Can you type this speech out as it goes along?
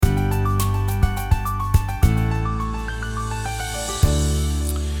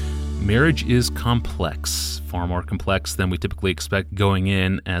Marriage is complex, far more complex than we typically expect going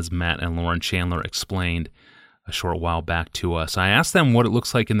in, as Matt and Lauren Chandler explained a short while back to us. I asked them what it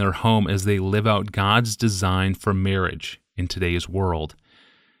looks like in their home as they live out God's design for marriage in today's world.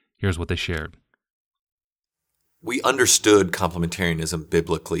 Here's what they shared. We understood complementarianism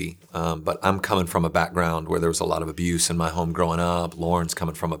biblically, but I'm coming from a background where there was a lot of abuse in my home growing up. Lauren's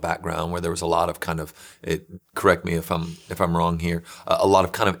coming from a background where there was a lot of correct me if I'm wrong here, a lot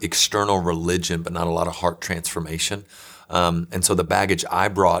of kind of external religion, but not a lot of heart transformation. And so the baggage I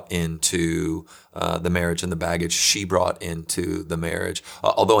brought into the marriage and the baggage she brought into the marriage,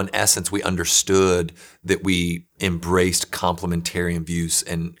 although in essence we understood that we embraced complementarian views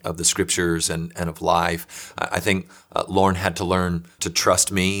of the scriptures and of life, I think Lauren had to learn to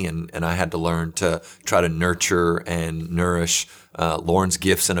trust me, and I had to learn to try to nurture and nourish Lauren's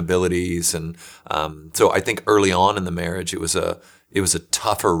gifts and abilities. And so I think early on in the marriage, it was a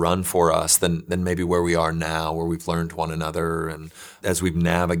tougher run for us than maybe where we are now, where we've learned one another. And as we've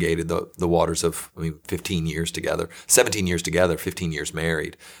navigated the waters of, 15 years together, 17 years together, 15 years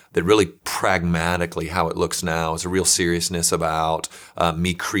married, that really pragmatically how it looks now is a real seriousness about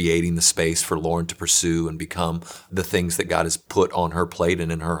me creating the space for Lauren to pursue and become the things that God has put on her plate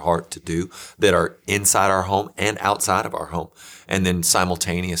and in her heart to do that are inside our home and outside of our home. And then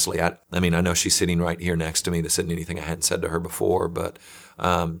simultaneously, I know she's sitting right here next to me. This isn't anything I hadn't said to her before, but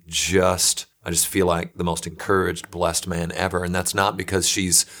I just feel like the most encouraged, blessed man ever. And that's not because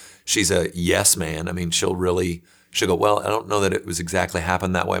she's a yes man. She'll go, well, I don't know that it was exactly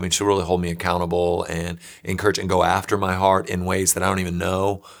happened that way. She'll really hold me accountable and encourage and go after my heart in ways that I don't even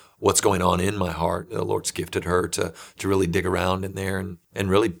know what's going on in my heart. The Lord's gifted her to really dig around in there and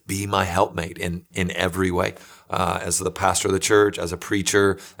really be my helpmate in every way. As the pastor of the church, as a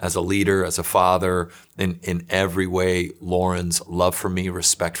preacher, as a leader, as a father, in every way, Lauren's love for me,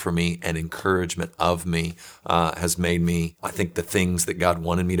 respect for me, and encouragement of me has made me, I think, the things that God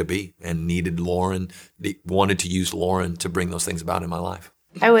wanted me to be and wanted to use Lauren to bring those things about in my life.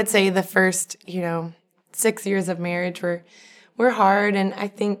 I would say the first, 6 years of marriage were hard, and I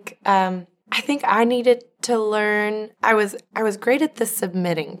think I needed to learn. I was great at the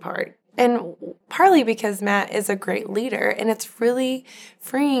submitting part. And partly because Matt is a great leader, and it's really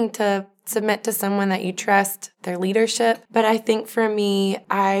freeing to submit to someone that you trust their leadership. But I think for me,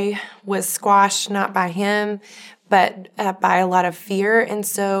 I was squashed not by him, but by a lot of fear. And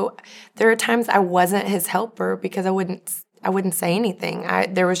so there are times I wasn't his helper because I wouldn't say anything.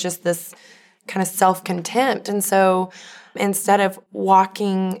 There was just this kind of self-contempt. And so instead of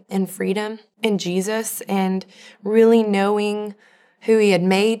walking in freedom in Jesus and really knowing who he had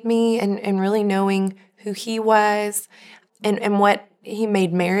made me and really knowing who he was and what he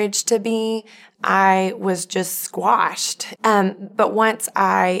made marriage to be, I was just squashed. But once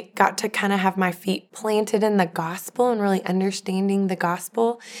I got to kind of have my feet planted in the gospel and really understanding the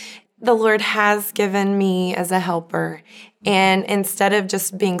gospel, the Lord has given me as a helper. And instead of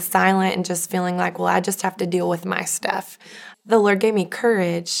just being silent and just feeling like, well, I just have to deal with my stuff, the Lord gave me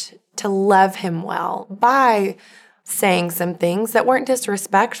courage to love him well by saying some things that weren't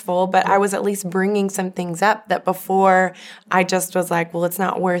disrespectful, but I was at least bringing some things up that before I just was like, well, it's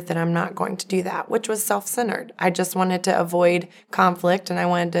not worth it. I'm not going to do that, which was self-centered. I just wanted to avoid conflict, and I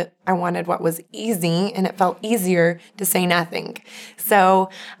wanted what was easy, and it felt easier to say nothing. So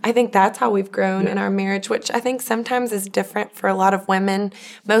I think that's how we've grown in our marriage, which I think sometimes is different for a lot of women.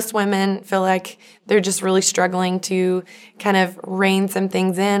 Most women feel like they're just really struggling to kind of rein some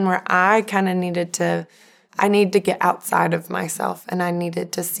things in, where I kind of needed to get outside of myself, and I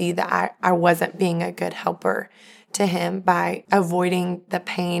needed to see that I wasn't being a good helper to him by avoiding the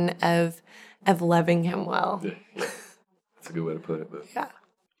pain of loving him well. Yeah. That's a good way to put it. But. Yeah.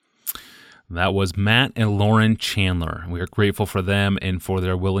 That was Matt and Lauren Chandler. We are grateful for them and for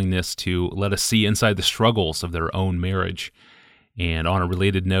their willingness to let us see inside the struggles of their own marriage. And on a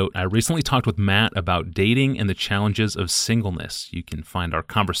related note, I recently talked with Matt about dating and the challenges of singleness. You can find our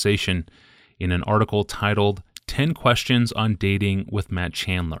conversation in an article titled 10 Questions on Dating with Matt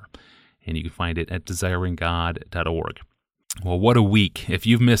Chandler. And you can find it at desiringgod.org. Well, what a week. If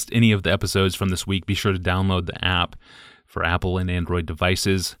you've missed any of the episodes from this week, be sure to download the app for Apple and Android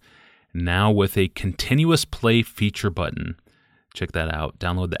devices. Now with a continuous play feature button. Check that out.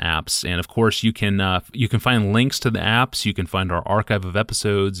 Download the apps. And of course, you can find links to the apps. You can find our archive of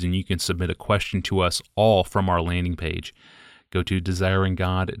episodes, and you can submit a question to us all from our landing page. Go to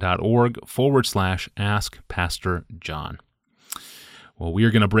desiringgod.org/Ask Pastor John. Well, we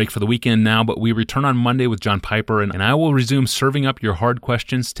are going to break for the weekend now, but we return on Monday with John Piper, and I will resume serving up your hard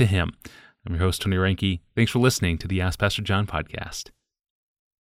questions to him. I'm your host, Tony Reinke. Thanks for listening to the Ask Pastor John podcast.